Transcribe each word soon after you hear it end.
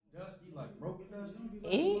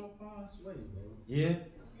E? Yeah.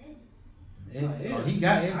 Oh, he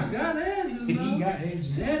got edges. I got edges. He got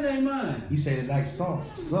edges. That ain't mine. He said it like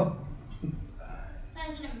soft. So.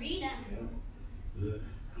 I'm gonna read it. Good.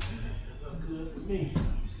 That look good to me.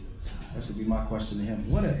 That should be my question to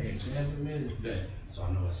him. What are edges? 7 minutes. Yeah. So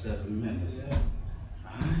I know it's 7 minutes. Yeah.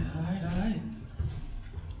 All right.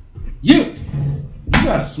 You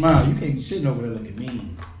gotta smile. You can't be sitting over there looking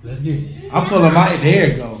mean. Let's get it. I'm pulling my,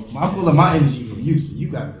 there it go. I'm pulling my energy from you, so you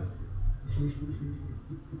got to.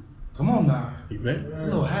 Come on now. You ready?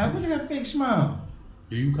 Little half, look at that fake smile.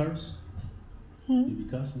 Do you curse? You be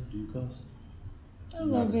cussing? Do you cuss? A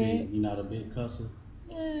little bit. You're not a big cusser?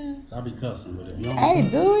 Yeah. So I be cussing with it. You don't Hey,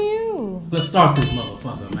 cuss. do you? Let's start this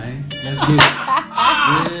motherfucker, man. Let's get it.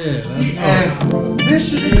 Yeah, let's He go. asked for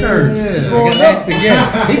permission to curse. Yeah, He growing let's up.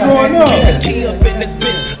 together. He growing up.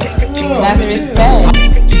 That's respect.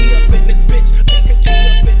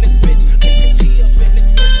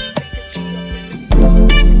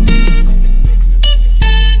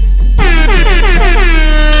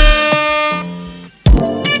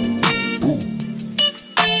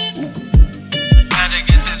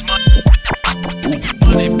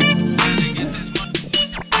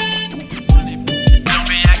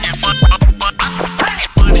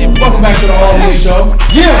 Welcome back to the All In Show.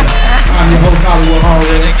 Yeah. I'm your host, Hollywood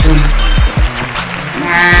Hallway.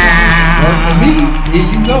 For me, here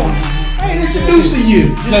you go. I ain't introducing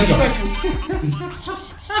you. Let's go.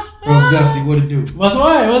 Bro, Jesse, what it do? What's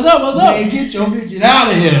right? What's up? What's up? Man, get your bitch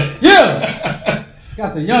out of here. Yeah.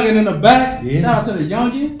 Got the youngin' in the back. Yeah. Shout out to the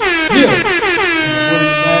youngin'. Yeah. And the boy in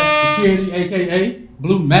the back, security, aka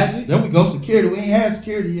Blue Magic. There we go, security. We ain't had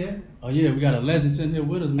security yet. Oh yeah, we got a legend sitting here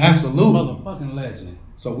with us, man. Absolutely. Motherfucking legend.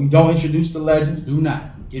 So we don't introduce the legends. Do not.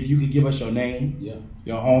 If you could give us your name, Yeah.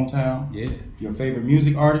 your hometown, Yeah. your favorite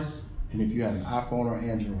music artist, and if you have an iPhone or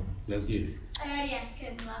Android. Let's get it. I already asked her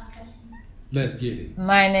the last question. Let's get it.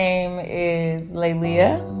 My name is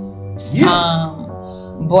Lei'Lia.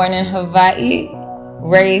 Yeah. Born in Hawaii,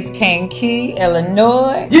 raised Kankakee,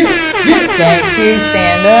 Illinois. Yeah. Yeah. Kankakee,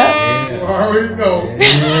 stand up. You Yeah. already know.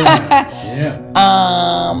 Yeah.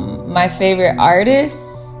 My favorite artist,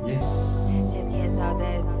 Yeah.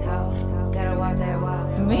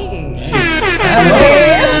 me.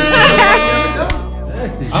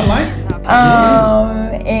 I like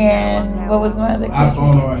it. And what was my other question?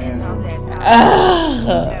 iPhone or Android.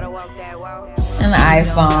 An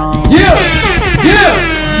iPhone. Yeah. Yeah.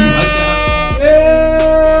 You like that?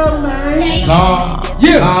 Yeah, man. Nah.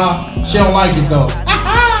 Yeah. Nah. She don't like it though.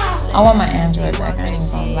 I want my Android back. I ain't even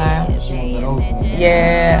gonna lie.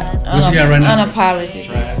 Yeah. What you got right now?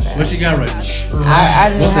 Unapologetic. What you got right now? I just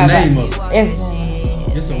What's the have name a, of it? It's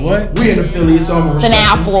It's a what? We an affiliate, so I'm it's an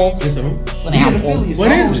apple. It's a. It's an We an apple. affiliate, so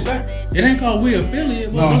What I'm is respect. it? It ain't called We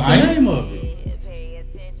Affiliate. No, What's I the ain't. name of it?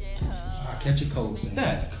 I'll catch a cold saying.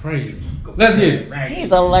 That's crazy. Let's get it.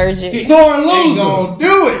 He's allergic. Sore Ain't loser. gonna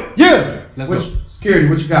do it. Yeah. Let's Which go. security?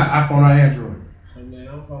 What you got? iPhone or Android? Hey man,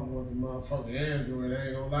 I'm fucking with the motherfucking Android. I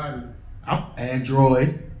ain't gonna lie to you.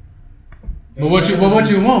 Android. But what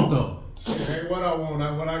you want though? It ain't what I want,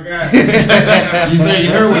 not what I got. You said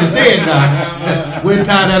you heard what he said now. We'll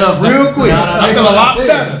tie that up real quick. I feel a lot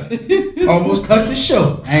better. Almost cut the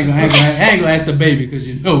show. I ain't gonna ask the baby because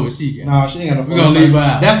you know what she got. No, she ain't got no phone. We gonna leave her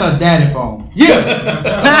out. That's her daddy phone. Yeah.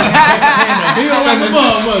 He don't like a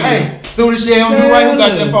motherfucker. Hey, soon as she don't do right, who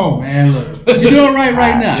got that phone? Man, look. She doing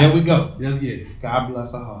right now. There we go. Let's get it. God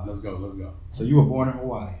bless her heart. Let's go. Let's go. So you were born in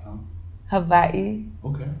Hawaii, huh? Hawaii.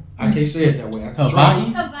 Okay. I can't say it that way. I can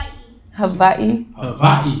Hawaii? Hawaii.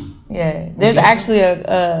 Hawaii. Yeah. There's actually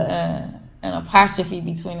an apostrophe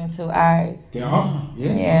between the two I's. There are.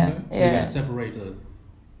 Yeah. Yeah. So you Yeah. gotta separate the.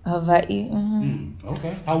 Hawaii. Mm-hmm.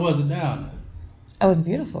 Okay. How was it down there? It was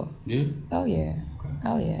beautiful. Yeah. Oh yeah. Okay.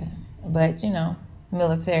 Oh yeah. But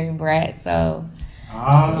military brat. So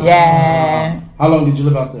Ah. yeah. How long did you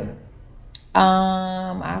live out there?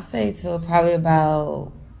 I'll say till probably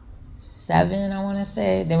about 7. I want to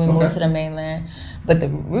say. Then we Okay. moved to the mainland, but the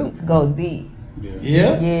roots go deep.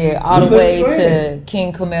 Yeah. Yeah, all the Let's way go ahead. to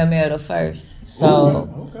King Kamehameha the First. So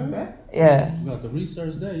Okay. yeah. We got the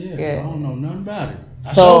research there. Yeah. Yeah. I don't know nothing about it.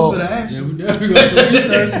 I So- sure was for the action. Yeah, we definitely got the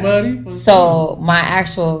research, buddy. So my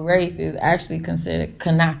actual race is actually considered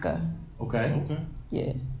Kanaka. Okay. Okay.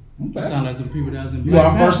 Yeah. That Okay. sound like the people that was in You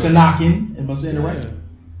Black are first Panther. Kanakian. Am I saying it right?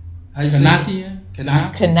 How you say it? Kanakian?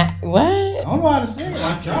 Kanak. What? I don't know how to say it.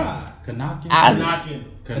 I tried. Kanakian? Knocking.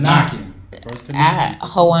 Kanakian. First Kanakian.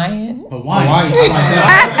 Hawaiian. Hawaiian. Hawaii. I like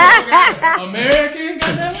that. American?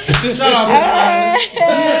 Goddamn it. Shout out to the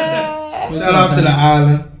island. Shout out to the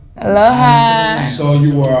island. Aloha. So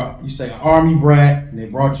you say an Army brat, and they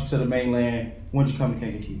brought you to the mainland. When did you come to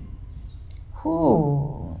Kankakee?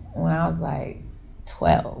 When I was like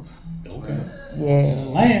 12. Okay. Yeah.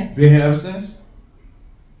 Land. Been here ever since?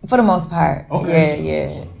 For the most part. Okay.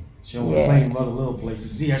 Yeah. She don't want to claim other little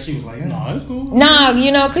places. See how she was like, No, it's cool. Nah,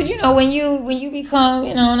 because when you become,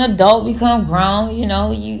 an adult, become grown,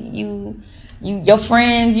 your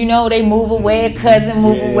friends, they move away, cousin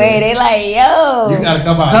move away. They like, yo, you gotta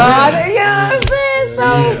come out. You know what I'm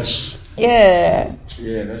saying? So yeah.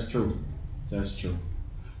 Yeah, that's true. That's true.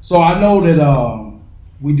 So I know that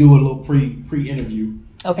we do a little pre-interview.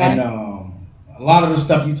 Okay. And a lot of the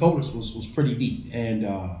stuff you told us was pretty deep. And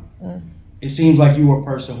it seems like you are a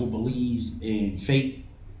person who believes in fate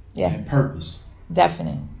and purpose.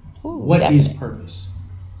 Definite. What is purpose?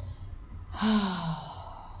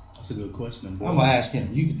 That's a good question, boy. I'm going to ask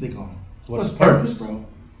him. You can think on it. What's purpose, bro?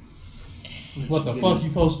 What the fuck you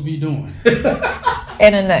supposed to be doing?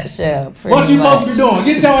 In a nutshell, what you supposed to be doing?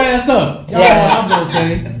 Get your ass up. Yeah. I'm gonna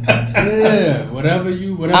say. Yeah. Whatever make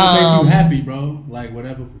you happy, bro. Like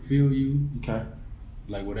whatever fulfill you. Okay.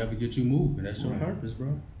 Like whatever get you moving. That's your purpose,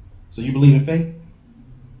 bro. So you believe in fate?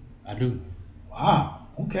 I do. Wow.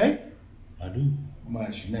 Okay. I do. I'm gonna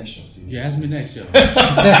ask you next show. See ask me next show.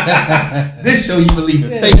 This show you believe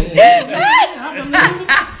in fate. I believe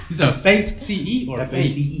it. You said fate, T-E or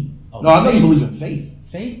F-A-T-E. Oh, no, I know you believe in faith.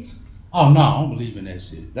 Fate? Oh no, I don't believe in that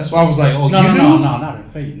shit. That's why I was like, oh, no, you do? No, not in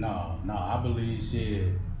fate. No, I believe shit.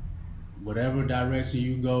 Whatever direction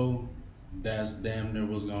you go, that's damn near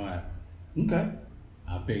what's gonna happen. Okay.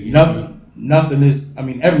 I figure nothing is. I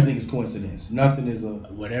mean, everything is coincidence. Nothing is a.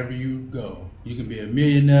 Whatever you go, you can be a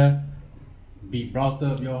millionaire, be brought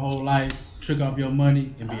up your whole life, trick off your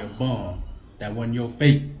money, and be a bum. That wasn't your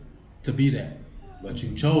fate to be that, but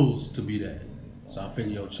you chose to be that. So I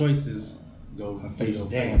figure your choices go. Face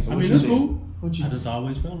down. So I mean, it's cool. I just just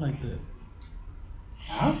always felt like that.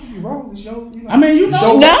 I could be wrong. It's your, I mean, you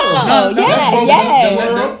know. Yeah.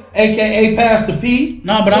 AKA Pastor P.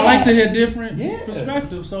 No, but I like to hear different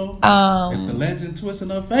perspectives. So if the legend twisting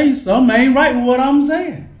her face, something ain't right with what I'm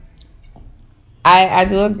saying. I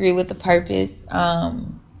do agree with the purpose.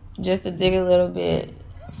 Just to dig a little bit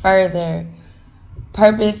further,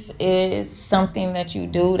 purpose is something that you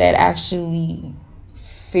do that actually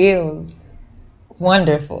feels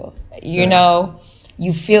wonderful. You know,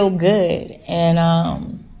 you feel good,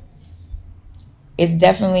 and it's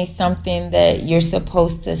definitely something that you're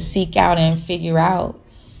supposed to seek out and figure out.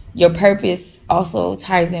 Your purpose also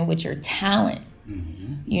ties in with your talent,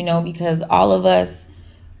 you know, because all of us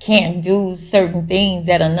can't do certain things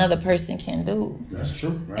that another person can do. That's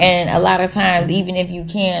true. Right. And a lot of times, even if you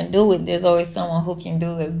can't do it, there's always someone who can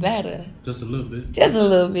do it better. Just a little bit. Just a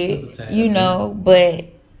little bit, you know, but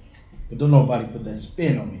don't nobody put that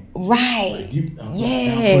spin on it. Right. Like you,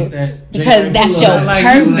 because that's your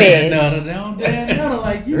purpose.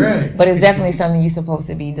 Like you. Right. But it's definitely something you're supposed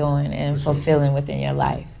to be doing and fulfilling within your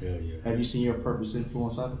life. Hell yeah. Have you seen your purpose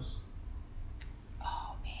influence others?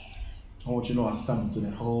 Oh, man. I want you to know I stumbled through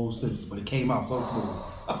that whole sentence, but it came out so smooth.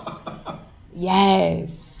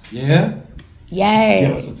 Yes. Yeah? Yes.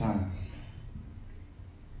 Give us a time.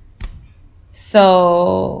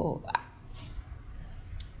 So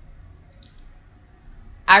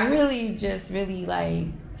I really like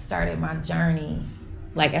started my journey,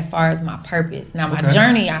 like as far as my purpose. Now my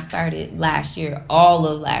journey I started last year, all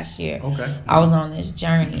of last year. Okay. I was on this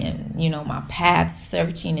journey and, you know, my path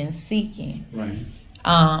searching and seeking. Right.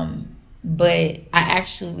 But I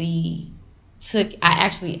actually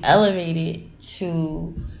elevated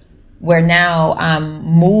to where now I'm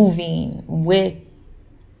moving with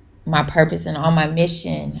my purpose and on my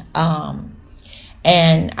mission.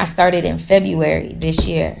 And I started in February this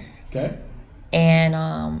year. Okay. And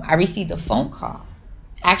I received a phone call.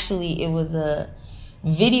 Actually, it was a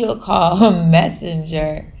video call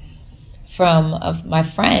messenger from my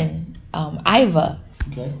friend, Iva.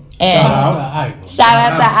 Okay. And shout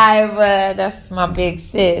out to Iva. That's my big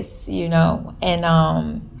sis, you know.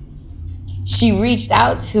 And she reached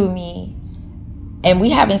out to me, and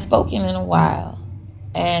we haven't spoken in a while.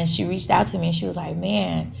 And she reached out to me, and she was like,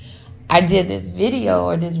 man, I did this video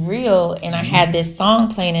or this reel, and I had this song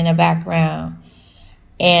playing in the background.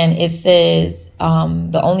 And it says,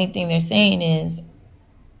 the only thing they're saying is,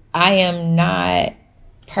 I am not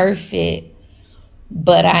perfect,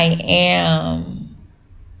 but I am,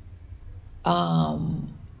 I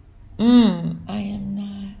am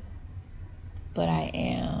not, but I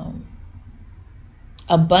am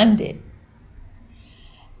abundant.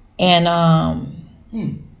 And,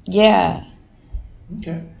 yeah.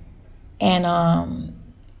 Okay. And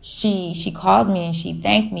she called me and she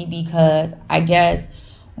thanked me because I guess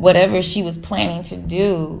whatever she was planning to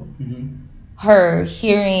do, her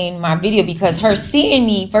hearing my video, because her seeing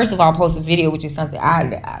me, first of all, post a video, which is something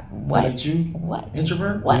what?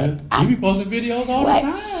 Introvert? What? You be posting videos all the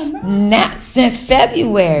time. Man. Not since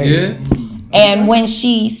February. Yeah. And when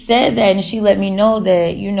she said that and she let me know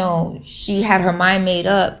that, you know, she had her mind made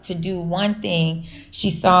up to do one thing, she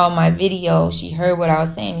saw my video, she heard what I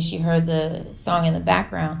was saying, and she heard the song in the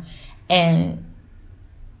background, and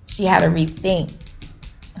she had to rethink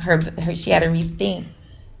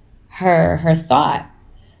her thought.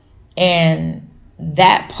 And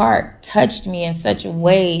that part touched me in such a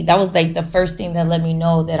way. That was like the first thing that let me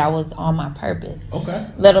know that I was on my purpose. Okay.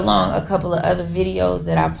 Let alone a couple of other videos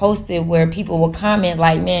that I posted where people will comment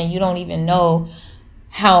like, man, you don't even know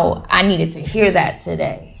how I needed to hear that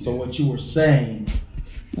today. So what you were saying,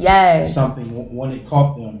 yes, something when it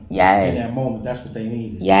caught them, yes, in that moment, that's what they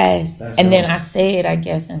needed. Yes. That's and right. then I say it, I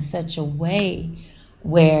guess, in such a way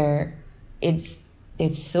where it's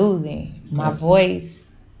soothing. Okay. My voice,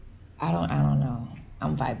 I don't know.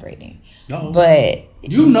 I'm vibrating. Uh-oh. But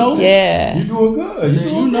you know, yeah, you're doing good.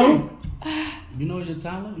 You know your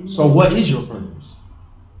talent. You know. So what is your purpose?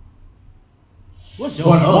 What's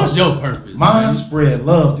your purpose? Mine spread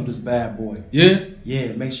love through this bad boy. Yeah.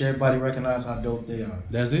 Yeah, make sure everybody recognize how dope they are.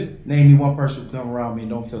 That's it. Name me one person who come around me and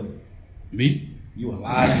don't feel it. Me? You a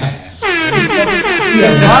liar. You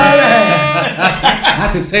a liar. I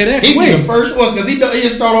can say that. He be the first one because he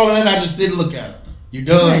start all of that. I just sit and look at him. You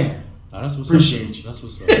done? Oh, that's what's Appreciate up. you. That's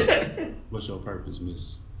what's up. What's your purpose,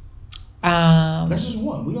 miss? That's just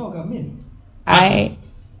one. We all got many. I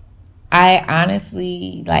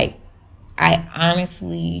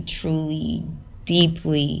honestly, truly,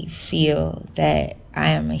 deeply feel that I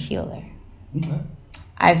am a healer. Okay.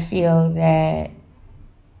 I feel that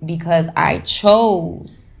because I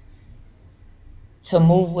chose to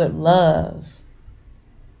move with love,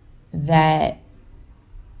 that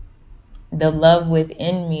the love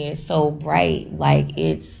within me is so bright, like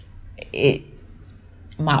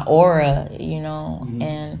my aura, you know,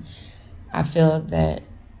 and I feel that,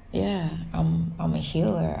 yeah, I'm a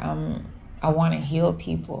healer. I want to heal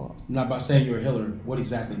people. Now, by saying you're a healer, what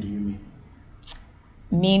exactly do you mean?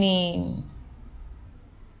 Meaning,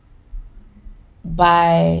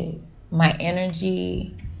 by my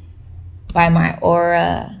energy, by my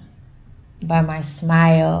aura, by my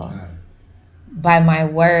smile, by my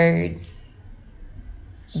words,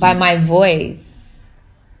 by my voice,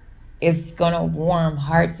 it's gonna warm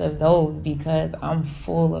hearts of those because I'm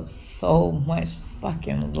full of so much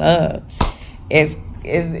fucking love. It's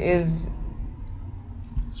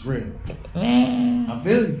real. Man. I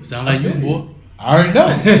feel you. Sound like you, boy. I already know.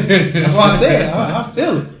 That's why I said I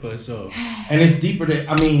feel it. For sure. And it's deeper than,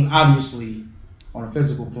 I mean, obviously, on a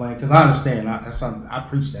physical plane, because I understand, that's something, I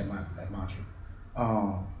preach that mantra.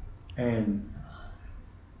 And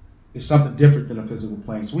it's something different than a physical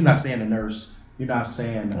plane. So we're not saying a nurse. You're not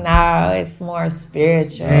saying... No, it's more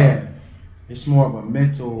spiritual. Yeah. It's more of a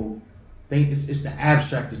mental thing. It's the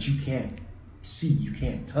abstract that you can't see, you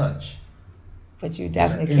can't touch. But you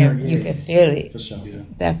definitely can. You can feel it. For sure. Yeah.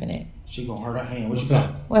 Definite. She gonna hurt her hand. What's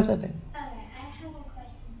up? What's up, babe? Okay, I have a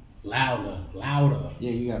question. Louder.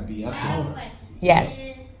 Yeah, you gotta be up I have a there. question. Yes.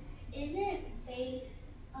 Isn't faith,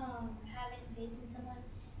 having faith in someone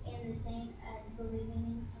and the same as believing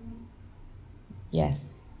in someone?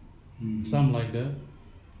 Yes. Something like that.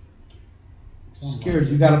 Security,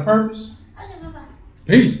 you got a purpose? Okay, bye-bye.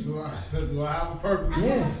 Peace. Do I have a purpose?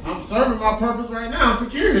 Yes. I'm serving my purpose right now. I'm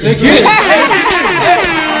security. Sometimes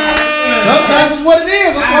it's what it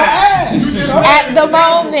is. That's why I asked. At the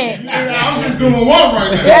moment. I'm just doing one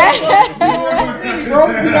right now. Bro,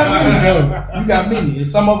 you got many. And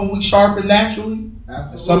some of them we sharpen naturally.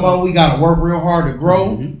 Absolutely. Some of them we gotta work real hard to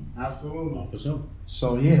grow. Absolutely. For sure.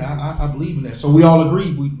 So yeah, I believe in that. So we all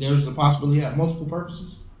agree there's a possibility to have multiple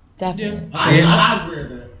purposes. Definitely. I agree with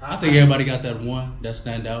that. I think everybody got that one that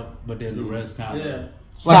stand out, but then the rest kind of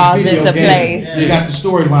It's like a Falls video into game. place. You got the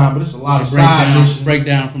storyline, but it's a lot of side missions. break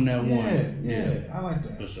down from that one. Yeah, I like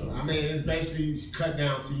that. For sure. I mean, it's basically cut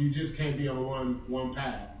down, so you just can't be on one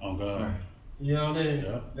path. Oh God. Right. You know what I mean?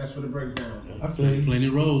 Yeah. That's what it breaks down to. I feel you. Plenty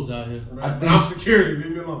of roads out here. But I'm security,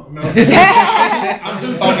 leave me alone. No. I'm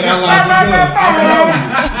just talking out loud.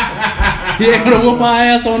 He ain't gonna whoop our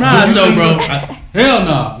ass on our show, bro. Hell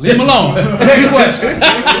no. Leave him alone. Next question.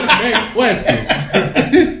 Next question.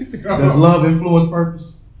 Does love influence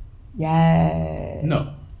purpose? Yes. No.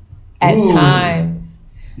 At Ooh. times.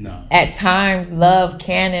 No. At times, love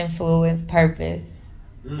can influence purpose.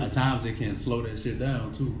 At times it can slow that shit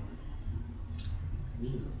down too.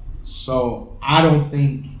 So I don't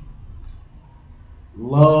think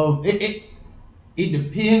love. It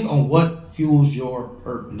depends on what fuels your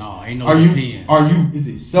purpose. No, ain't no Are depends. you? Is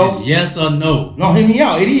it self? It's yes or no? No, hear me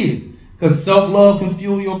out. It is because self-love can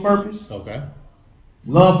fuel your purpose. Okay.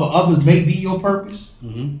 Love for others may be your purpose.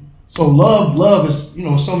 Mm-hmm. So love is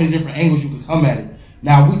so many different angles you can come at it.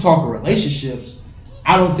 Now, if we talk relationships,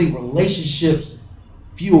 I don't think relationships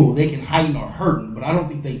fuel. They can heighten or hurt, but I don't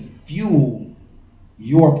think they fuel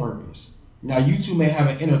your purpose. Now, you two may have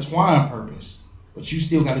an intertwined purpose, but you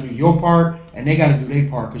still got to do your part, and they got to do their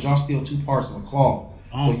part because y'all still two parts of a cloth.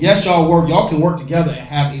 So yes, y'all can work together and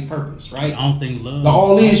have a purpose, right? I don't think love. The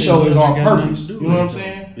all-in show is our got nothing purpose. to do You know what I'm with it.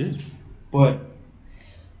 saying? Yeah. But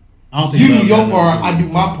I don't think you do love your got nothing part, to I do do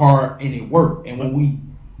with my part, and it worked. And when we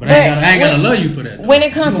But I ain't gotta love you for that. Though. When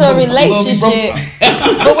it comes to a relationship,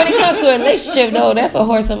 but when it comes to a relationship, though, that's a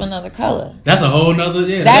horse of another color. That's a whole nother.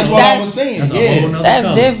 Yeah, That's what I was saying. That's a Yeah. whole nother That's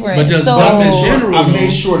color. different. But just So- in general, I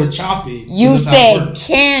made sure to chop it. You This is how it said, works.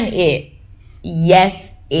 can it?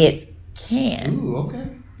 Yes, it can. Ooh, okay.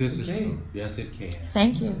 this is Okay. true. Yes, it can.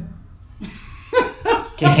 Thank you.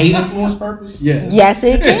 Can hate influence purpose? Yes. Yes,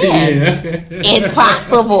 it can. Yeah. It's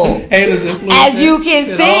possible. Haters influence. As you can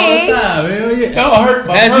it see. all the time. Hell yeah. Y'all hurt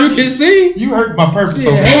my As purpose. you can see. You hurt my purpose.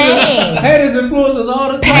 Yeah, over Pain. haters influence us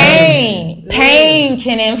all the time. Pain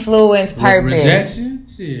can influence purpose. Rejection.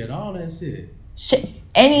 Shit. All that shit.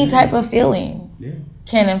 Any type of feelings Yeah.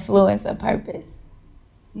 can influence a purpose.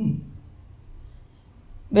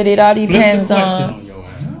 But it all Flip depends the question on. on your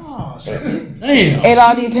ass. Oh, shit. Damn. It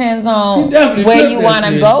all depends on She definitely where flipped you that want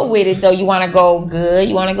to shit. go with it, though. You want to go good.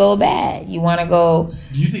 You want to go bad. You want to go,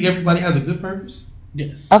 Do you think everybody has a good purpose?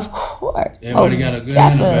 Yes. of course. Everybody Most got a good and a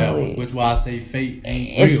bad one. definitely. Which why I say fate ain't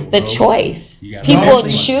It's real. the bro. choice. You gotta People Y'all think-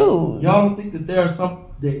 choose. Y'all don't think that there are some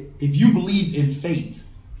that if you believe in fate,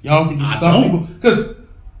 y'all don't think it's I some don't. people? Because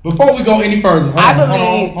before we go any further, I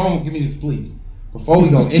believe- Hold on, give me this, please. Before we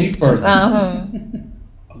go any further, Uh-huh.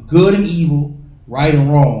 good and evil, right and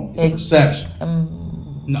wrong is Ex- perception.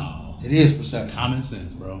 No. It is perception. Common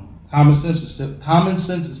sense, bro. Common sense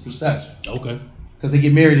is perception. Okay. Because they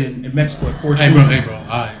get married in Mexico at 14, Hey, bro. All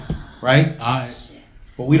right. right? All right.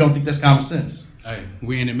 But we don't think that's common sense. Hey,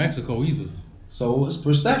 we ain't in Mexico either. So it's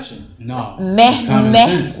perception. No. It's common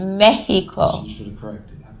sense. Mexico. She should have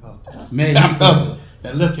corrected. I felt that. Man, I felt it.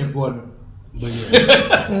 That look at boy. But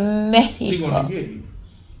yeah. She gonna Mexico. get me.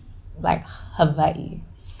 Like Hawaii.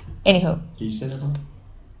 Anywho. Can you say that, bro?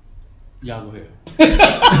 Y'all go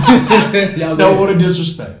ahead. Y'all Don't want to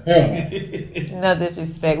disrespect. No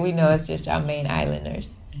disrespect. We know it's just y'all main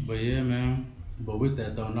islanders. But yeah, man. But with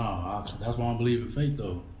that though, that's why I believe in fate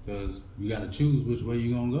though, because you got to choose which way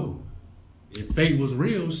you gonna go. If fate was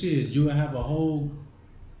real, shit, you would have a whole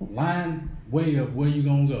line way of where you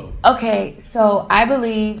gonna go. Okay, so I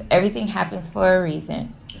believe everything happens for a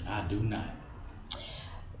reason. And I do not.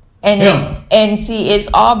 And see, it's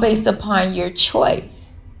all based upon your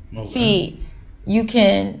choice. Okay. See, you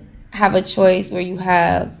can have a choice where you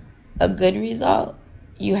have a good result.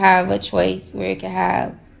 You have a choice where it can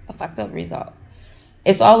have a fucked up result.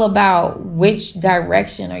 It's all about which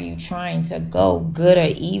direction are you trying to go, good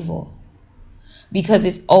or evil. Because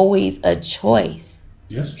it's always a choice.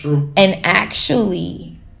 That's true. And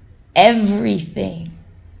actually, everything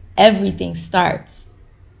starts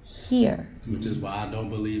here. Which is why I don't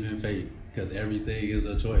believe in fate, because everything is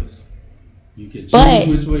a choice. You can choose But-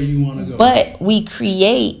 which way you want to go. But we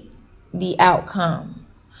create the outcome.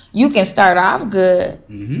 You can start off good,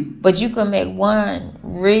 but you can make one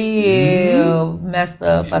real messed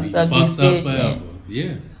up, And be fucked up fucked decision. forever.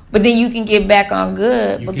 Yeah. But then you can get back on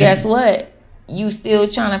good. You But can. guess what? You still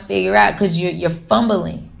trying to figure out because you're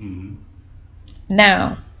fumbling.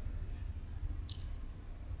 Now,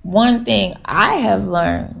 one thing I have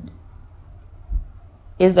learned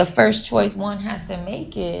is the first choice one has to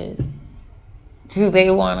make is, do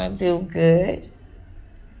they want to do good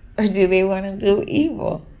or do they want to do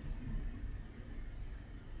evil?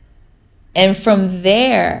 And from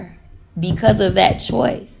there, because of that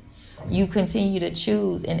choice, you continue to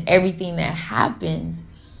choose, and everything that happens,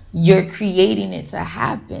 you're creating it to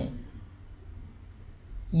happen.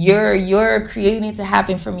 You're creating it to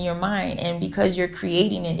happen from your mind, and because you're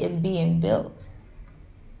creating it, it's being built.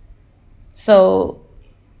 So,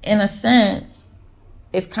 in a sense,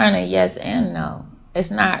 it's kind of yes and no. It's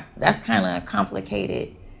not. That's kind of a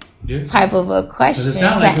complicated type of a question It to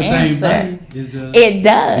sounds like the same answer. thing. It's just, It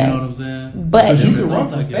does. You know what I'm saying? But- Because you Different can run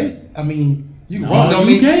thoughts, from I guess. fate. I mean, you can No, run. I you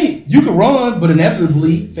mean, can't. You can run, but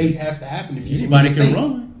inevitably, fate has to happen. If you Anybody believe can in fate.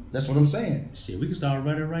 run. That's what I'm saying. Shit, we can start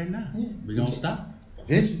running right now. Yeah. We gonna stop.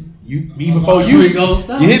 Eventually, me before you.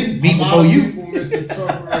 You hit me before you. People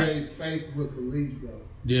misinterpret faith with belief, though.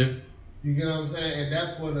 Yeah. You get what I'm saying? And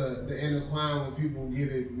that's where the intertwine when people get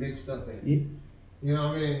it mixed up at. Yeah. You know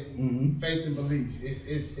what I mean? Mm-hmm. Faith and belief.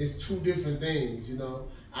 It's two different things, you know.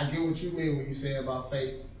 I get what you mean when you say about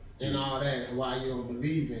faith and all that and why you don't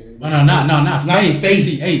believe in it. No, not faith.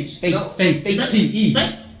 Faith. Faith. F-T-E.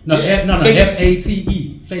 No,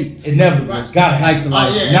 F-A-T-E. Fate. Inevitable. It's gotta happen.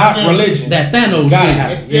 Not still, religion. That Thanos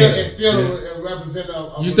shit. It's still a representative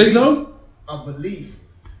of you think so? A belief.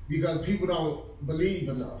 Because people don't believe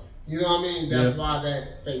enough. You know what I mean? That's why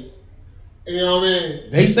that faith. You know what I mean?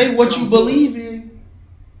 They say what you believe in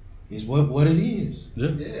is what it is.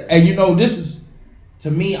 Yeah. And you know, this is, to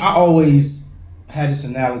me, I always had this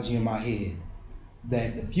analogy in my head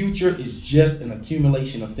that the future is just an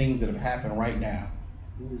accumulation of things that have happened right now.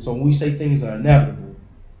 So when we say things are inevitable,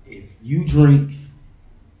 if you drink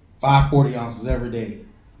 540 ounces every day,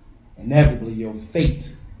 inevitably your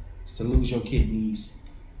fate is to lose your kidneys.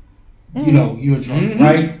 You know, you're in trouble,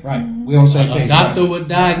 right? Right. We on the same page. A doctor would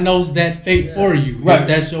diagnose that fate for you. Right. If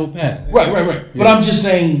that's your path. Right. Yeah. But I'm just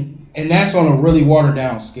saying, and that's on a really watered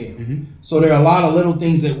down scale. Mm-hmm. So there are a lot of little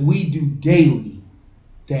things that we do daily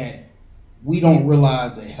that we don't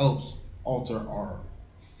realize that helps alter our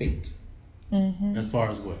fate. Mm-hmm. As far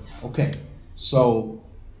as what? Okay. So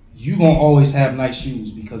you're going to always have nice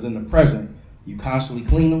shoes because in the present, you constantly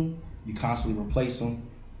clean them, you constantly replace them,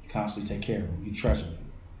 you constantly take care of them, you treasure them.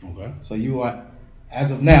 Okay. So you are, as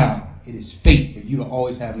of now, it is fate for you to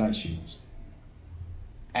always have nice shoes.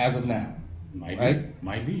 As of now. Might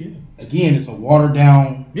be, yeah. Again, it's a watered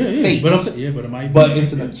down fate. But it might be. But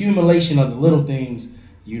it's an accumulation of the little things.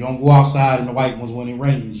 You don't go outside in the white ones when it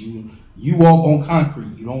rains. You walk on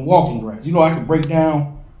concrete. You don't walk in grass. You know, I can break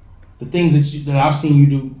down the things that I've seen you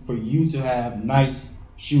do for you to have nice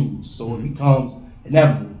shoes. So it becomes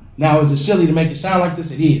inevitable. Now, is it silly to make it sound like this?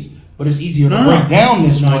 It is. But it's easier to break down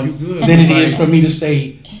this one than it is for me to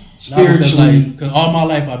say spiritually. Because all my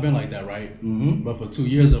life I've been like that, right? Mm-hmm. But for 2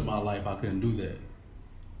 years of my life, I couldn't do that.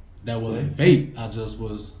 That wasn't fate. I just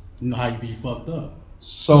was, how you be fucked up.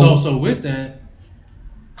 So with that.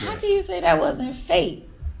 How can you say that wasn't fate?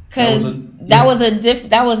 Because that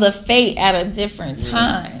was a fate at a different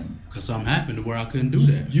time. Because something happened to where I couldn't do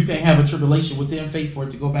that. You can't have a tribulation within faith for it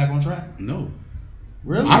to go back on track? No.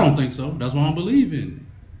 Really? I don't think so. That's why I don't believe in it.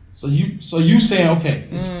 So you saying, okay,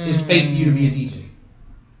 it's fate for you to be a DJ.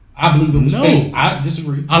 I believe it was fate. I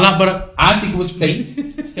disagree. I think it was fate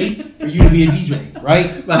for you to be a DJ,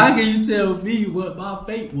 right? But how can you tell me what my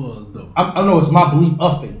fate was, though? I know it's my belief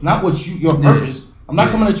of faith, not what your purpose. Yeah. I'm not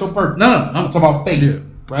coming at your purpose. No. I'm talking about faith,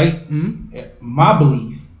 right? Mm-hmm. My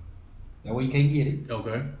belief, that way you can't get it.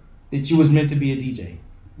 Okay. That you was meant to be a DJ.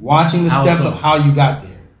 Watching the steps of how you got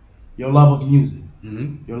there. Your love of music.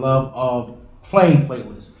 Mm-hmm. Your love of playing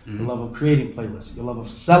playlists, your love of creating playlists, your love of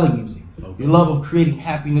selling music, your love of creating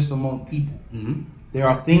happiness among people. Mm-hmm. There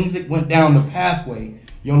are things that went down the pathway,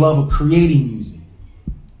 your love of creating music.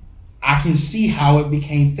 I can see how it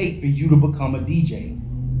became fate for you to become a DJ.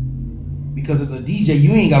 Because as a DJ,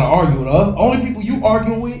 you ain't got to argue with others. Only people you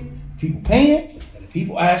arguing with, people paying, and the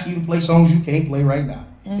people asking you to play songs you can't play right now.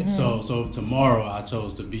 Mm-hmm. So tomorrow I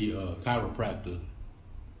chose to be a chiropractor.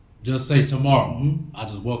 Just say tomorrow, I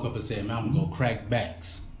just woke up and said, man, I'm gonna go crack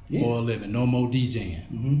backs for a living. No more DJing.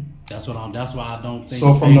 Mm-hmm. That's why I don't think.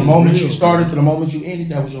 So from the moment you started to the moment you ended,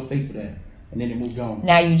 that was your fate for that, and then it moved on.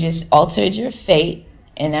 Now you just altered your fate,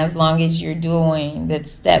 and as long as you're doing the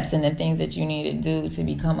steps and the things that you need to do to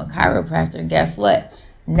become a chiropractor, guess what?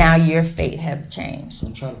 Now your fate has changed.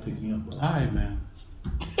 I'm trying to pick me up, bro. All right, man.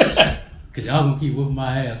 Cause y'all gonna keep whooping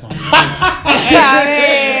my ass on.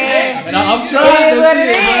 I'm trying to let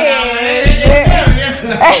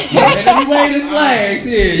me wave this flag.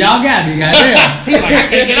 Shit, y'all got me, goddamn. He's like, I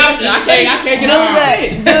can't get out this. I can't get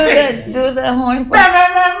out. Do the horn for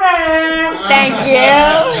Thank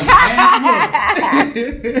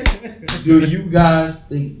you. Do you guys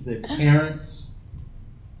think that parents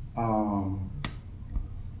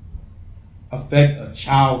affect a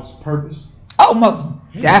child's purpose? Oh, most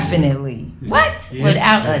definitely. What? Yeah.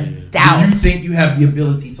 Without a doubt. Do you think you have the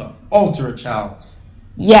ability to alter a child's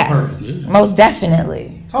Yes, purpose? most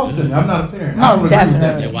definitely. Talk to me. I'm not a parent. Most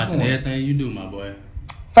definitely. They're watching everything you do, my boy.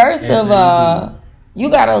 First of all,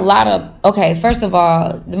 you got a lot of... Okay, first of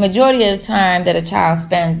all, the majority of the time that a child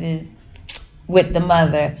spends is with the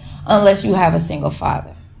mother, unless you have a single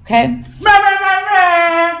father. Okay?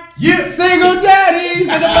 Yeah. Single daddies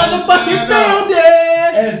in the motherfucking building.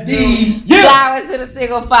 SD. Flowers to the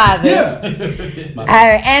single fathers.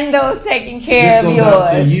 And those taking care of yours.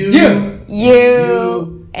 To you.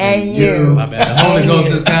 You and and you. My bad. The Holy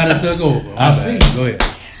Ghost just kind of took over. I see. Go ahead.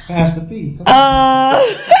 Pastor P. Come on.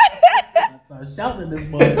 Start shouting this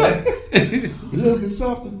boy. A little bit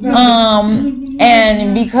softer now.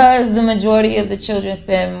 And because the majority of the children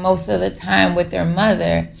spend most of the time with their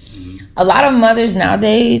mother, a lot of mothers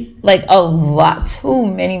nowadays, like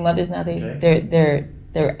too many mothers nowadays,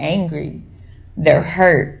 they're angry, they're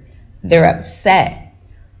hurt, they're upset,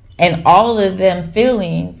 and all of them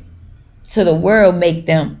feelings to the world make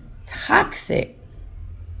them toxic.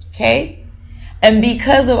 Okay? And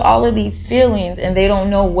because of all of these feelings, and they don't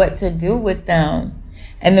know what to do with them,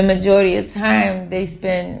 and the majority of time they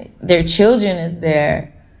spend, their children is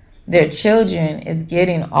there, their children is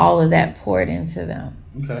getting all of that poured into them.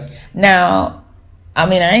 Okay. Now, I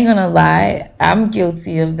mean, I ain't gonna lie, I'm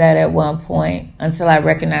guilty of that at one point until I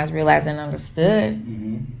recognized, realized, and understood.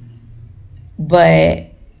 Mm-hmm. But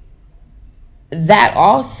that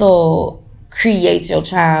also creates your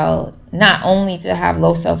child not only to have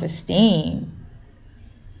low self-esteem,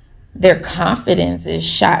 their confidence is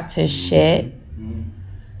shot to shit.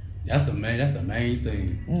 That's the main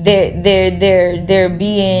thing. They're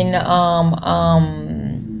being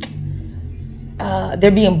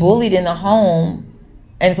bullied in the home,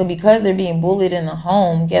 and so because they're being bullied in the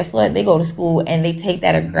home, guess what? They go to school and they take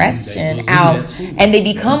that aggression out, and they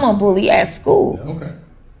become a bully at school. Okay.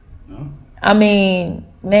 No? I mean,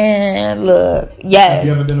 man, look, yes. Have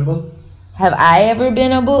you ever been a bully? Have I ever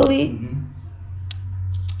been a bully? Mm-hmm.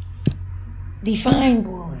 Define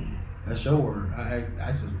bully. That's your word.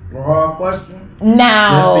 That's a broad question.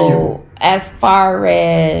 Now, as far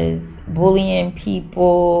as bullying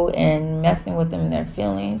people and messing with them in their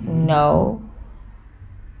feelings, no.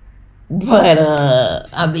 But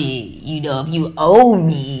I mean, you know, if you owe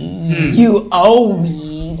me, you owe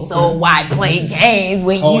me. Okay. So why play games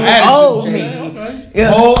when you owe me? Okay.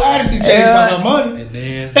 Yeah. Whole attitude changed by the money. And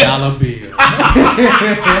there's dollar bill.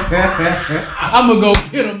 I'm gonna go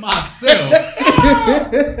get them myself.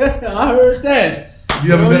 I heard that.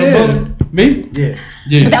 You ever been a bully? Me? Yeah.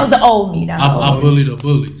 But that was the old me. I bully the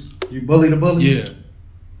bullies. You bully the bullies?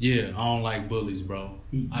 Yeah. I don't like bullies, bro.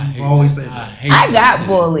 I always say that. I got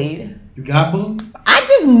bullied. You got bullied? I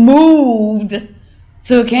just moved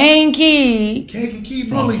to Kankakee. Kankakee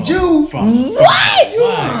bullied you?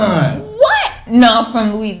 What? What? No,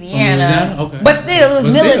 from Louisiana. Okay. But still, it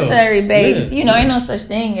was military base. Yeah. You know, ain't no such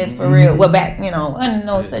thing as for real. Well, back, you know, ain't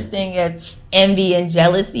no such thing as envy and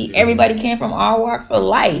jealousy. Yeah. Everybody came from all walks of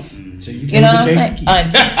life. So you know what I'm saying?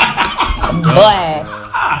 But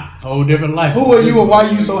whole different life. Who are you and why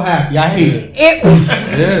are you so happy? I hate it.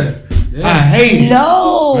 Yeah. I hate it.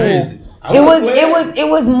 No. Crazy. It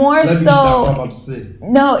was more so.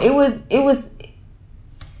 No, it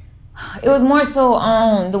was more so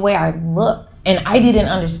on the way I looked, and I didn't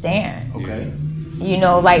understand. Okay. You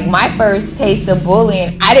know, like my first taste of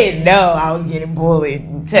bullying, I didn't know I was getting bullied.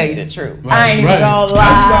 To tell you the truth, right, I ain't even gonna lie.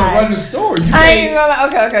 You gotta run the story. I ain't even gonna lie.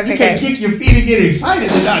 Okay. You can't kick your feet and get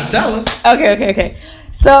excited and not tell us. Okay.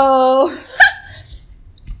 So,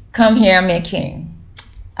 come here. I'm at King.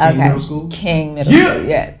 King Middle School. King Middle School.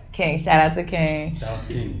 Yes. King, shout out to King. Shout out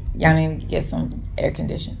to King. Y'all need to get some air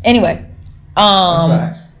conditioning. Anyway, that's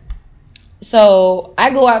facts. So I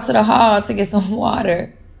go out to the hall to get some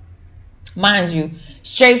water. Mind you,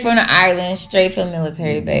 straight from the island, straight from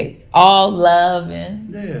military base. All love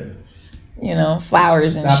and you know,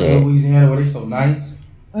 flowers and shit. Louisiana, where they so nice.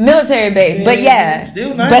 Military base, but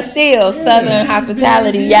still nice. But still, Southern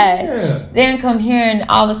hospitality, yes. Yeah. Then come here and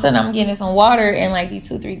all of a sudden I'm getting some water and like these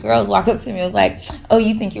 2-3 girls walk up to me and was like, oh,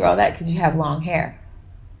 you think you're all that because you have long hair.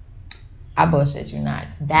 I bullshit you not.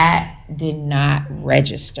 That did not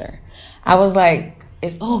register. I was like,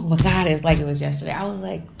 oh my God, it's like it was yesterday. I was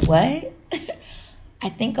like, what? I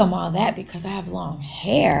think I'm all that because I have long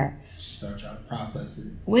hair. She started trying to process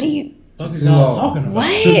it. What do you... What are y'all talking about?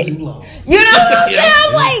 What? Took too long. You know what I'm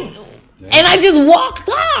saying? Like, and I just walked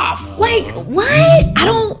off. Like, what? I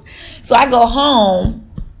don't. So I go home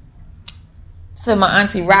to my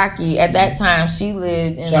auntie Rocky. At that time, she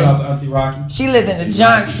lived in. Shout out to Auntie Rocky. She lived in the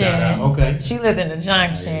Junction. Okay. She lived in the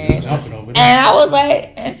Junction. And I was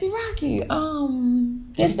like, Auntie Rocky,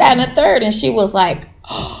 this, that, and the third, and she was like,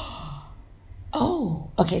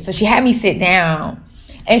 oh, okay. So she had me sit down,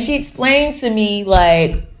 and she explained to me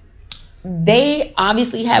like. They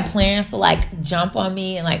obviously had plans to like jump on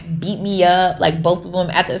me and like beat me up, like both of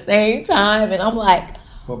them at the same time, and I'm like,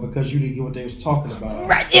 but because you didn't get what they was talking about,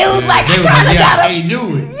 right? It was like I kind of got to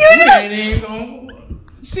do it.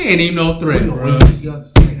 She ain't even no threat, bro. She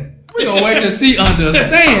understand. We gonna wait till she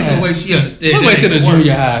understand. The way she understand. We wait till the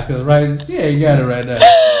junior high, cause right, she ain't got it right now.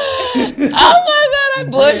 Oh my God, I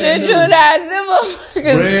bullshit you that never.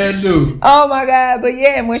 Brand new. Oh my God. But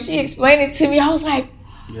yeah, and when she explained it to me, I was like,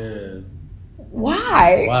 Yeah.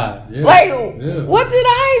 why? Why? Yeah. Like, Yeah. what did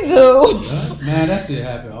I do? Yeah. Man, that shit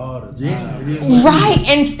happen all the time. Yeah, it is. Right.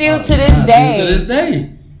 And still All to the this time. day. To this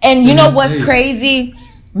day. And you To know this what's day. crazy?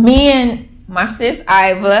 Me and my sis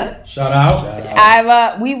Iva, Shout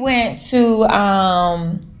out. we went to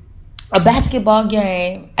a basketball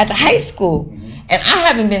game at the high school. And I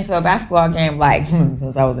haven't been to a basketball game like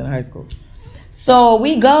since I was in high school. So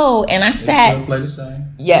we go and I Still sat. play the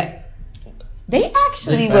same. Yeah. They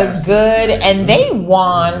actually They was fast. good and they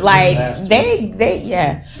won. Yeah, Like fast. they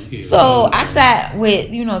yeah. So I sat with,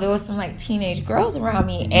 there was some like teenage girls around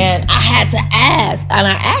me and I had to ask. And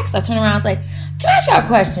I turned around, I was like, can I ask y'all a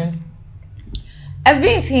question? As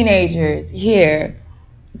being teenagers here,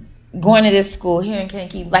 going to this school here in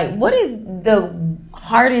Kankakee, like what is the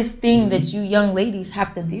hardest thing that you young ladies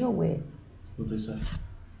have to deal with? What they say?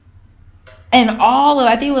 And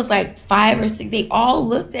I think it was like 5 or 6, they all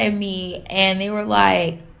looked at me and they were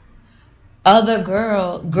like,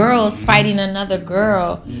 girls fighting another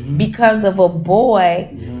girl because of a boy,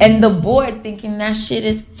 and the boy thinking that shit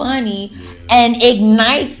is funny and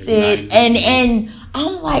ignites it. And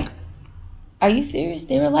I'm like, are you serious?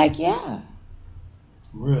 They were like, yeah.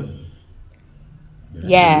 Really?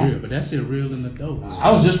 Yeah. Real, but that shit real in the dope.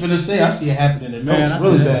 I was just gonna say I see it happening in Man, adults I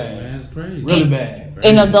really see bad. that, man. It's crazy. Really bad.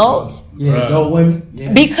 In adults? Yeah, Bruh. adult women.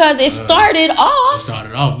 Yeah. Because it started It off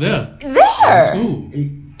started off there. there. School.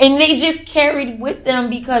 And they just carried with them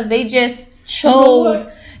because they just chose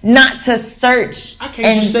not to search I can't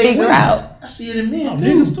and just say figure women. out. I see it in men Oh, too.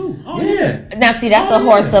 niggas too. Oh, Yeah. Now, see, that's Oh, a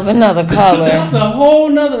horse yeah. of another color. That's a whole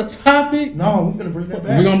nother topic. No, we're gonna bring that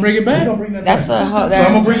back. We gonna bring it back? We're gonna bring that That's back. a whole. So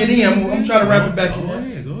I'm gonna bring it in. I'm trying to wrap it back in Go there.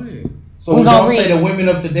 ahead, go ahead. So We we gonna gonna say read- the women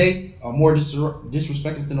of today are more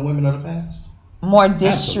disrespected than the women of the past. More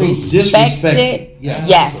Disrespected. disrespected. Yes.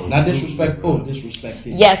 Yes. Not disrespectful. Disrespected.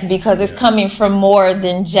 Yes, because it's coming from more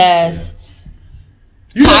than just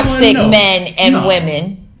You don't toxic wanna know. men and No.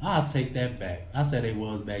 women. I'll take that back. I said they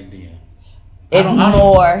was back then. It's I don't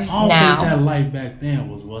more I don't think now. that life back then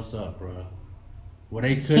was what's up, bro. Where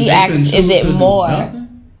they couldn't. He they asks, couldn't is choose it to do more?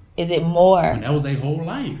 nothing. Is it more? And that was their whole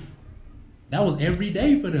life. That was every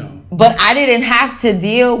day for them. But I didn't have to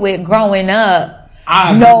deal with growing up.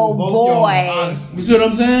 I agree No with both y'all, boy. honestly. You see what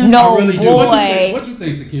I'm saying? No I really do. boy. What you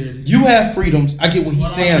think, security? You have freedoms. I get what he's Well,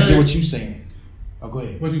 saying. I I get think- what you saying. Oh, go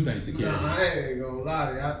ahead. What you think, No, security? I ain't gonna lie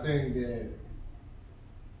to you. I think that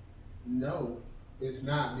no, it's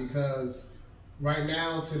not, because right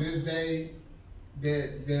now to this day,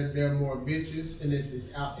 there are more bitches, and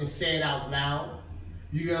it's said out loud.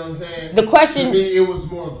 You know what I'm saying? The question- to me, it was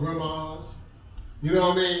more grandmas. You know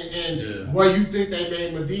what I mean? And Yeah. where you think they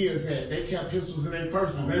made Medeas at? They kept pistols in their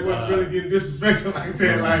purses. They wasn't really getting disrespected like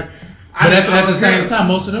that. Like, But at the don't same care. time,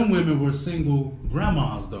 most of them women were single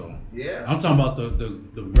grandmas, though. Yeah. I'm talking about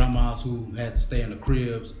the grandmas who had to stay in the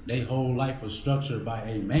cribs. Their whole life was structured by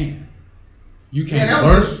a man. You can't Yeah, that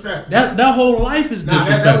was work. disrespectful. That whole life is Nah, that was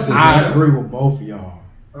disrespectful. I Yeah. agree with both of y'all.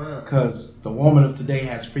 Because Because the woman of today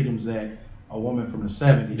has freedoms that a woman from the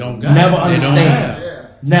 70s Don't got. never They don't understand. have. yeah.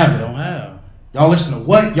 Never. Don't have. Y'all listen to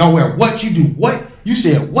what? Y'all wear what? You do what? You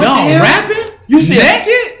said what? Y'all the hell? rapping? You said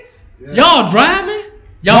naked? Yeah. Y'all driving?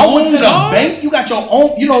 Y'all went to the own bank. cars? You got your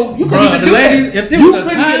own. You know you Bruh, couldn't even the do ladies- that. if there You was a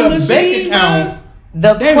couldn't time get a machine, bank account.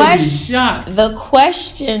 The They would be shocked. the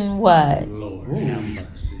question was, Lord have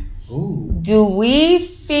mercy. Ooh. do we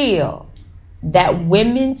feel that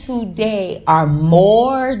women today are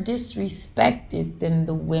more disrespected than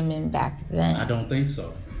the women back I then? don't think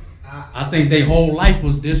so. I think their whole life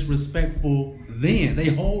was disrespectful then.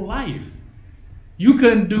 Their whole life. You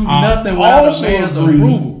couldn't do nothing without a also man's agree.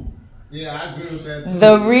 approval. Yeah, I agree with that too.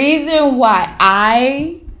 The reason why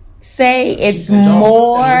I say it's said y'all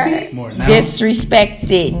more More now.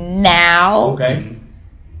 disrespected now, Okay.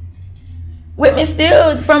 women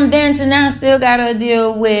still, from then to now, still gotta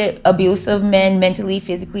deal with abusive men, mentally,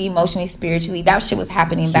 physically, emotionally, spiritually. That shit was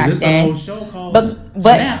happening back This a then. whole show called But-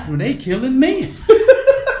 Snap, where they killing men.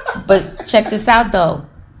 But check this out though.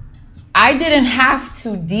 I didn't have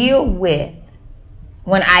to deal with,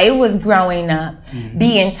 when I was growing up,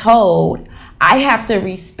 being told I have to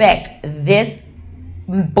respect this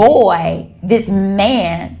boy, this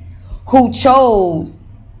man who chose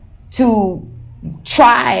to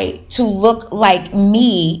try to look like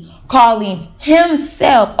me, calling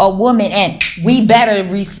himself a woman, and we better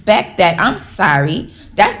respect that. I'm sorry.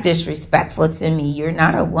 That's disrespectful to me. You're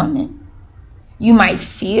not a woman. You might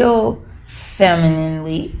feel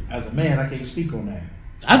femininely. As a man, I can't speak on that.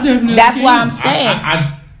 I definitely That's can. why I'm saying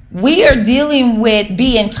I we are dealing with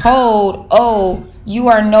being told, oh, You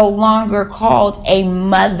are no longer called a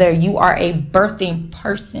mother. You are a birthing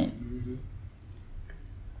person.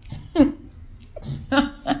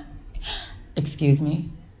 Excuse me.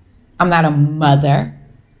 I'm not a mother.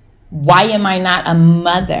 Why am I not a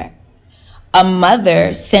mother? A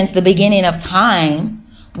mother, since the beginning of time,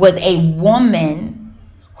 was a woman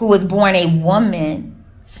who was born a woman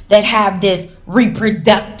that have this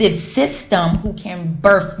reproductive system who can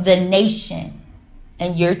birth the nation.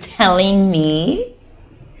 And you're telling me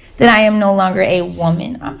that I am no longer a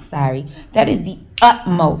woman? I'm sorry. That is the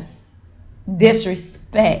utmost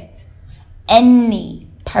disrespect any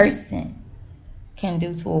person can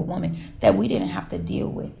do to a woman that we didn't have to deal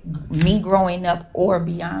with. Me growing up or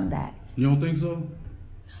beyond that. You don't think so?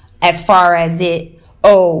 As far as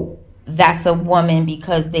that's a woman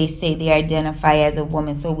because they say they identify as a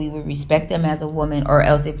woman, so we would respect them as a woman, or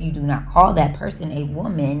else if you do not call that person a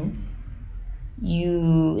woman,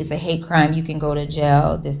 it's a hate crime. You can go to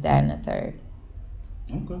jail, this, that, and the third.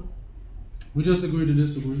 Okay. We just agree to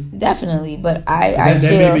disagree. Definitely, but I feel...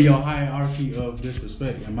 That may be your hierarchy of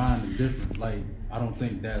disrespect, and mine is different. Like, I don't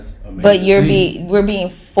think that's amazing. But we're being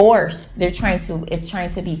forced. It's trying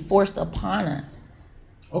to be forced upon us.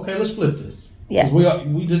 Okay, let's flip this. Yes.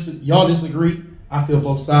 Y'all disagree. I feel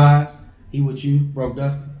both sides. He with you, Broke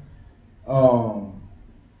Dustin.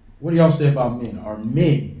 What do y'all say about men? Are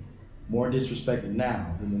men more disrespected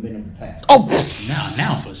now than the men of the past? Oh,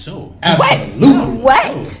 now for sure. Absolutely.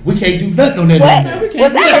 What? We can't do nothing on that.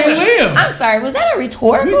 Live. I'm sorry. Was that a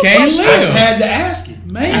rhetorical We can't question? I just had to ask it.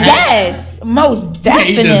 Man. Yes, most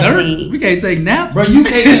definitely. We can't take naps. Bro, you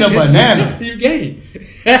can't eat a banana. You can't.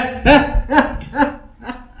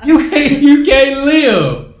 You can't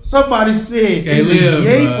live. Somebody said Can't it's live,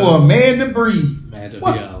 gay bro. for a man to breathe. Man, to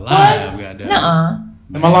What? be alive, goddamn. Nuh-uh.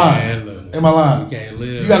 Am I lying? Look, Am I lying? You can't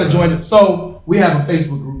live. You got to join it. So we have a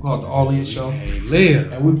Facebook group called the All In Show, Can't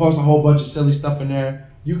live. and we post a whole bunch of silly stuff in there.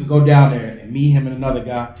 You can go down there and meet him and another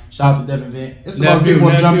guy. Shout out to Devin Vent. It's a lot of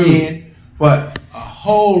people jump in, but a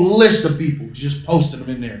whole list of people just posting them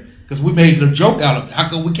in there because we made a joke out of it. How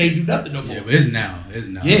come we can't do nothing no more? Yeah, but it's now.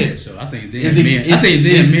 Yeah. So I think Is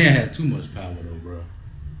it- men had too much power though, bro.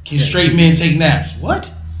 Can straight men take naps?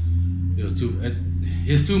 What?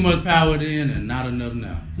 It's too much power then and not enough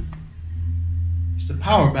now. It's the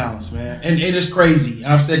power balance, man. And it's crazy.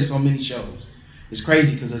 And I've said this on many shows. It's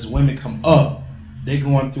crazy because as women come up, they're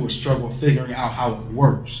going through a struggle of figuring out how it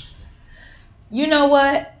works. You know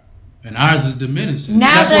what? And ours is diminishing.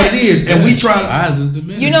 Now That's what it is. And we try. Ours is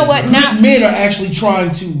diminishing. You know what? bro. Now- Men are actually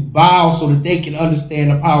trying to bow so that they can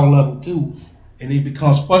understand the power level too. And it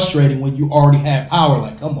becomes frustrating when you already have power.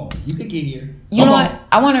 Like, come on, you can get here. You know what?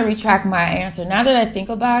 I want to retract my answer. Now that I think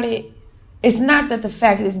about it, it's not that the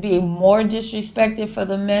fact is being more disrespected for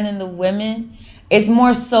the men and the women. It's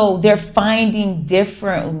more so they're finding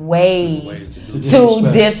different ways to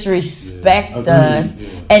disrespect us. Yeah.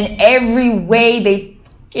 And every way they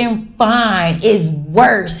can find is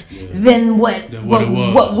worse than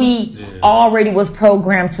what we already was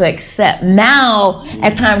programmed to accept. Now,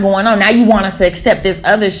 as time going on, now you want us to accept this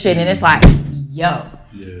other shit. And it's like, yo,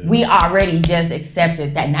 we already just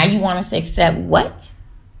accepted that. Now you want us to accept what?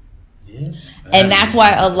 Yeah. And that's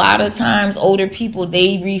why a lot of times older people,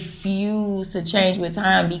 they refuse to change with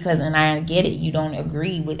time because, and I get it, you don't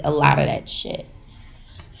agree with a lot of that shit.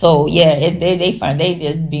 So yeah, they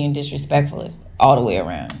just being disrespectful all the way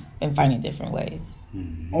around and finding different ways.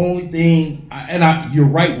 Only thing, you're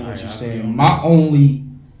right with what you're saying. My only.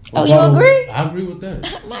 Oh, you agree? I agree with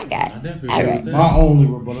that. My God. I definitely All agree right. with that. My only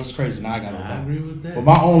rebuttal. It's crazy. Now I got a rebuttal. I agree with that. But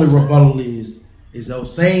my only rebuttal is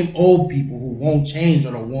those same old people who won't change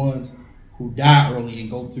are the ones who die early and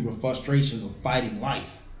go through the frustrations of fighting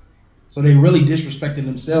life. So they really disrespecting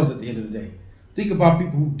themselves at the end of the day. Think about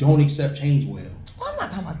people who don't accept change well. Well, I'm not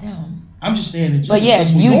talking about them. I'm just saying in general. But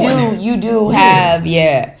yes, you do have,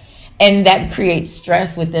 and that creates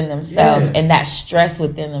stress within themselves, Yeah. and that stress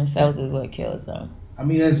within themselves is what kills them. I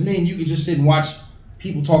mean, as men, you can just sit and watch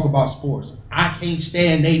people talk about sports. I can't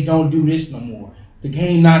stand they don't do this no more. The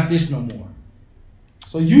game not this no more.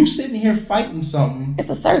 So you sitting here fighting something. It's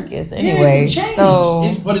a circus Yeah, anyway. it change. So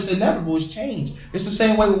But it's inevitable. It's change. It's the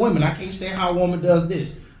same way with women. I can't stand how a woman does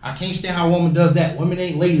this. I can't stand how a woman does that. Women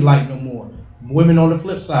ain't ladylike no more. Women on the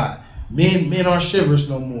flip side. Men aren't chivalrous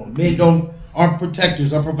no more. Men aren't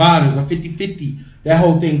protectors or providers or 50-50. That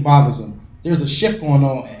whole thing bothers them. There's a shift going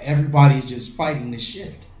on and everybody is just fighting this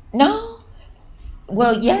shift. no.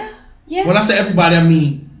 Well, yeah. When I say everybody, I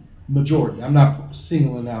mean majority. I'm not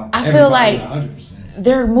singling out. I feel like 100%.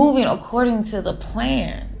 they're moving according to the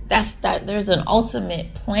plan. There's an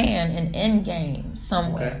ultimate plan and end game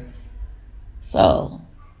somewhere. Okay. So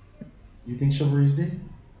You think chivalry is dead?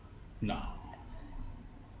 No.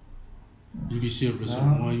 You be chivalrous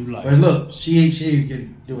with the one you like. But look,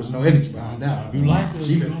 there was no energy behind that. If you like her,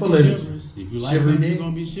 she you been gonna full be of energy. chivalrous. If you like her, you're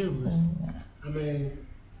gonna be chivalrous. I mean,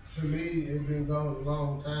 to me, it's been going a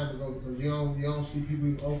long time ago because you don't see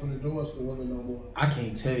people open the doors for women no more. I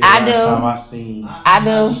can't tell you. I last do. time I seen I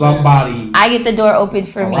do. somebody. I get the door opened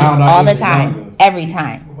for me Around our all the age and time, younger. every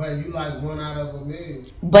time. Well, you like one out of a million.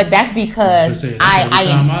 But that's because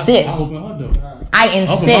I insist. I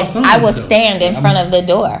insist. I will stand in front of the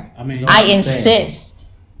door. I insist.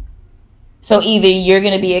 So either you're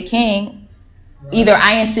going to be a king, either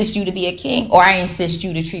I insist you to be a king, or I insist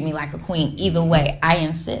you to treat me like a queen. Either way, I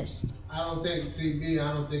insist. I don't think it's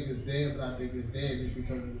dead, but I think it's dead just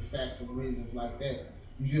because of the facts and reasons like that.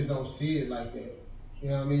 You just don't see it like that. You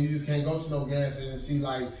know what I mean? You just can't go to no gas station and see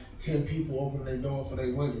like 10 people open their door for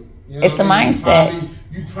their women. You know It's the mindset.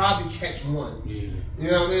 You probably catch one. Yeah.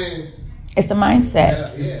 You know what I mean? It's the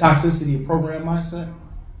mindset. Is toxicity a program mindset?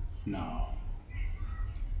 No. I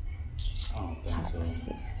don't think so.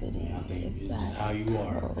 Toxicity. I think Is it's that just how you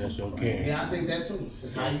are. That's your character. Yeah, I think that too.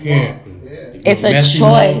 It's how you Character. are. Yeah. If It's you're a messy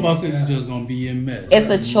choice. motherfucker, you just gonna be in mess. It's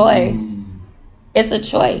a choice. It's a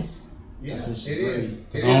choice. Yeah, it disagree.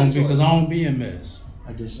 is. Because I don't be in mess.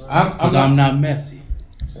 Because I'm not messy.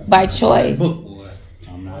 By choice. Book, boy.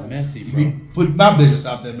 I'm not messy, You bro. be putting my business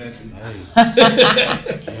out there messy. Hey.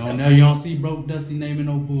 You don't see broke Dusty naming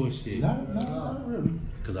no bullshit. No, not really.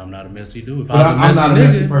 Because I'm not a messy dude. If But I was I'm a not messy a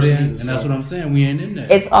messy nigga, person then, either, and so. that's what I'm saying, we ain't in there.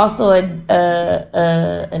 It's also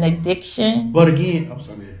an addiction. But again, I'm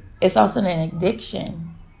sorry. It's also an addiction.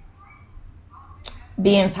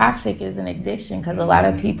 Being toxic is an addiction because a lot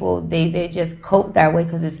of people they just cope that way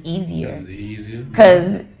because it's easier. It's easier.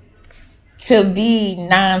 Because to be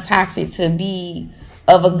non-toxic, to be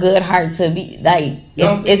of a good heart, to be like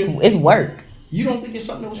it's work. You don't think it's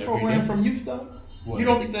something that was Every programmed day. from youth, though? What? You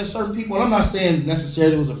don't think there's certain people, and I'm not saying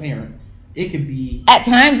necessarily it was a parent. It could be... At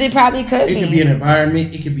times, it probably could be. It could be an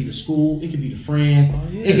environment. It could be the school. It could be the friends. Oh,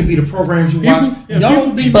 yeah. It could be the programs you watch. Yeah, Y'all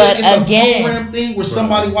don't think But that it's again- a program thing where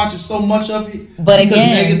somebody watches so much of it But because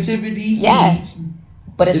again, negativity yeah. feeds.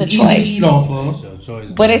 But it's a Easy to choice. eat off of. So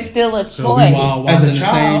choice. But it's still a So we all choice. As a watching the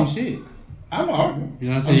child, same shit. I'm arguing. You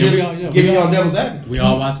know what I'm I'm saying? just giving y'all devil's advocate. We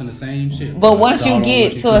all watching the same shit. But once It's all you on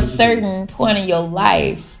get what to a choose do. certain point in your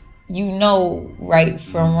life, you know right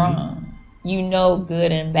from wrong. You know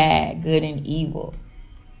good and bad, good and evil.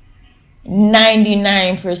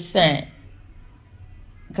 99%.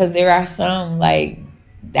 Because there are some like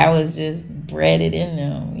that was just bred it in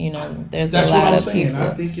them. You know, there's That's a what lot I'm of saying. people.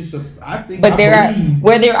 I think it's a. I think. But I believe-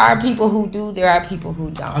 where there are people who do, there are people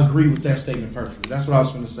who don't. I agree with that statement perfectly. That's what I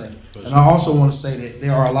was going to say. For And sure. I also want to say that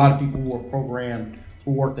there are a lot of people who are programmed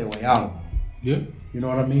who work their way out of it. Yeah. You know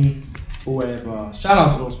what I mean? Who have shout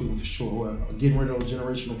out to those people for sure. Who are getting rid of those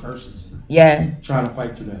generational curses and Yeah. trying to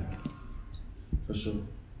fight through that. For sure.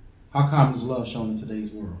 How common is love shown in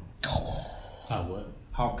today's world? How what?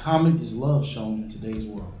 How common is love shown in today's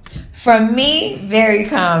world? For me, very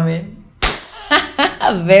common.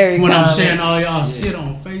 Very When common. I'm sharing all y'all shit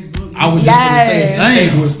on Facebook. I was just going to say this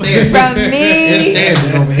table is standing. From me, It's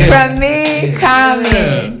standing over here. from me,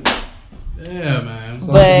 common. Yeah, man.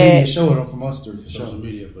 Social But- media show it up from us three for Social sure.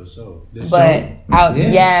 media for sure. This But show, out, Yeah.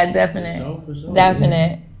 yeah, definite, for sure.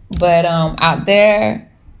 definite. But out there,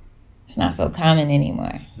 it's not so common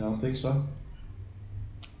anymore. You don't think so?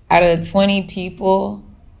 Out of 20 people,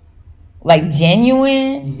 like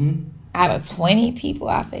genuine, Mm-hmm. out of 20 people,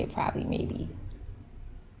 I say probably maybe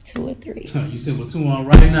 2 or 3. You said with 2 on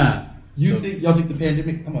right now. Y'all think the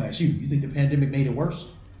pandemic? I'm gonna ask you. You think the pandemic made it worse?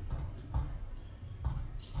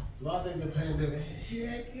 Well, I think the pandemic, heck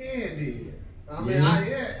yeah, it did. I mean,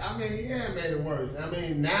 Yeah. it made it worse. I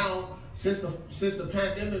mean, now since the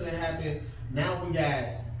pandemic that happened, now we got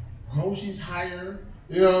groceries higher.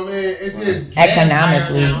 You know what I mean? It's just gas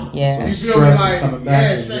Economically, higher now. yeah. You feel Stress me? is Like, coming back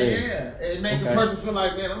yeah, and straight, yeah. yeah. It makes Okay. a person feel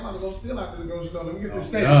like, man, I'm about to go steal out this grocery store. Let me get this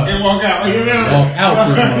steak God. and walk out. You know? Walk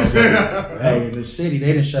out this motherfucker. Hey, in the city,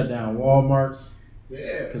 they done shut down Walmarts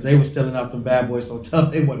Yeah. because they were stealing out them bad boys so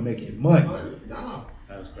tough they wasn't making money. Nah.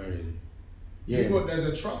 That's crazy. Yeah, People,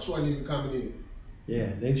 the trucks weren't even coming in. yeah,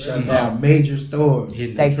 they shut down major stores.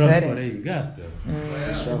 Hitting They the trucks couldn't. where they even got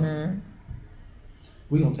there. For sure.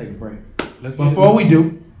 We gonna take a break. Let's Before we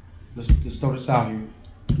do, let's throw this out here.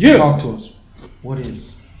 Yeah. Talk to us. What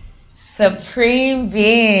is? Supreme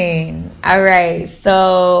Being. All right,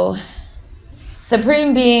 so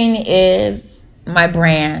Supreme Being is my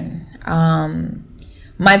brand.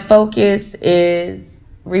 My focus is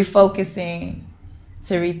refocusing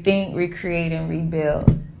to rethink, recreate, and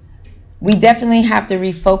rebuild. we definitely have to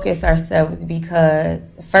refocus ourselves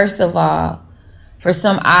because, first of all, for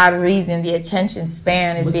some odd reason, the attention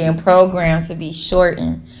span is being programmed to be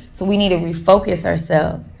shortened. So we need to refocus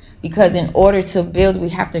ourselves because in order to build, we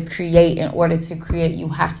have to create. In order to create, you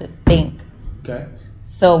have to think. Okay.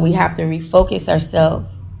 So we have to refocus ourselves,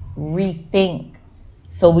 rethink,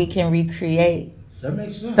 so we can recreate. That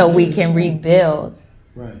makes sense. So we can rebuild.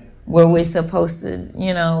 Right. Where we're supposed to,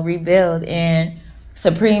 rebuild. And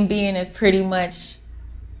Supreme Being is pretty much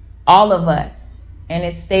all of us. And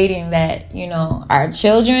it's stating that, our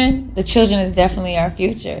children, the children is definitely our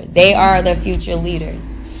future. They are the future leaders.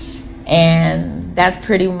 And that's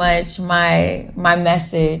pretty much my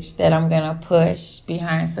message that I'm going to push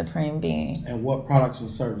behind Supreme Being. And what products and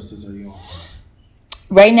services are you on?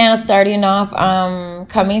 Right now, starting off,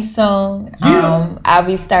 coming soon, I'll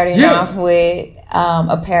be starting off with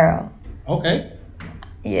apparel. Okay.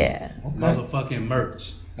 Yeah. Okay. Motherfucking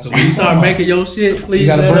merch. So when you start making your shit, please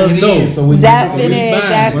let us know. So we Definite.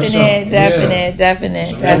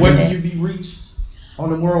 Where can you be reached on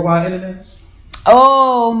the worldwide internet?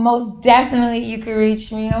 Oh, most definitely. You can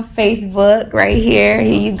reach me on Facebook right here.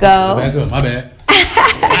 Here you go. Back up, my bad.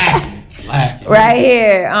 Right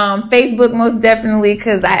here. Facebook, most definitely,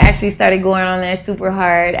 because I actually started going on there super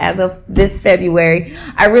hard as of this February.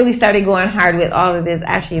 I really started going hard with all of this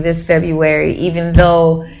actually this February, even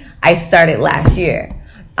though I started last year.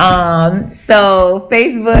 So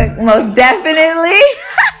Facebook, most definitely.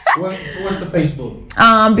 What's the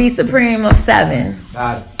Facebook? Be Supreme of 7.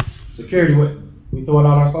 Got it. Security, what? We throwing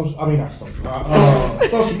out our social, social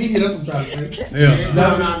media, that's what I'm trying to say. Yeah.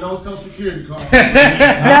 No social security card.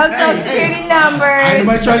 No social security numbers.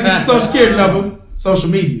 Anybody trying to get your social security number? Social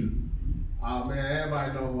media. Oh man,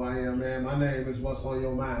 everybody know who I am, man. My name is what's on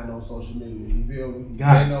your mind on social media. You feel me?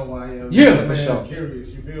 Got it. They know who I am. Yeah, man, for sure. Curious,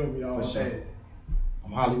 you feel me? All For sure. day.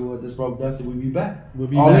 I'm Hollywood, this broke Dusty, we'll be back. We'll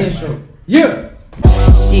be All back, in man. show. Yeah.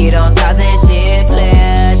 She don't talk that shit,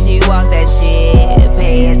 player. She walk that shit.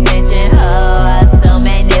 Pay attention.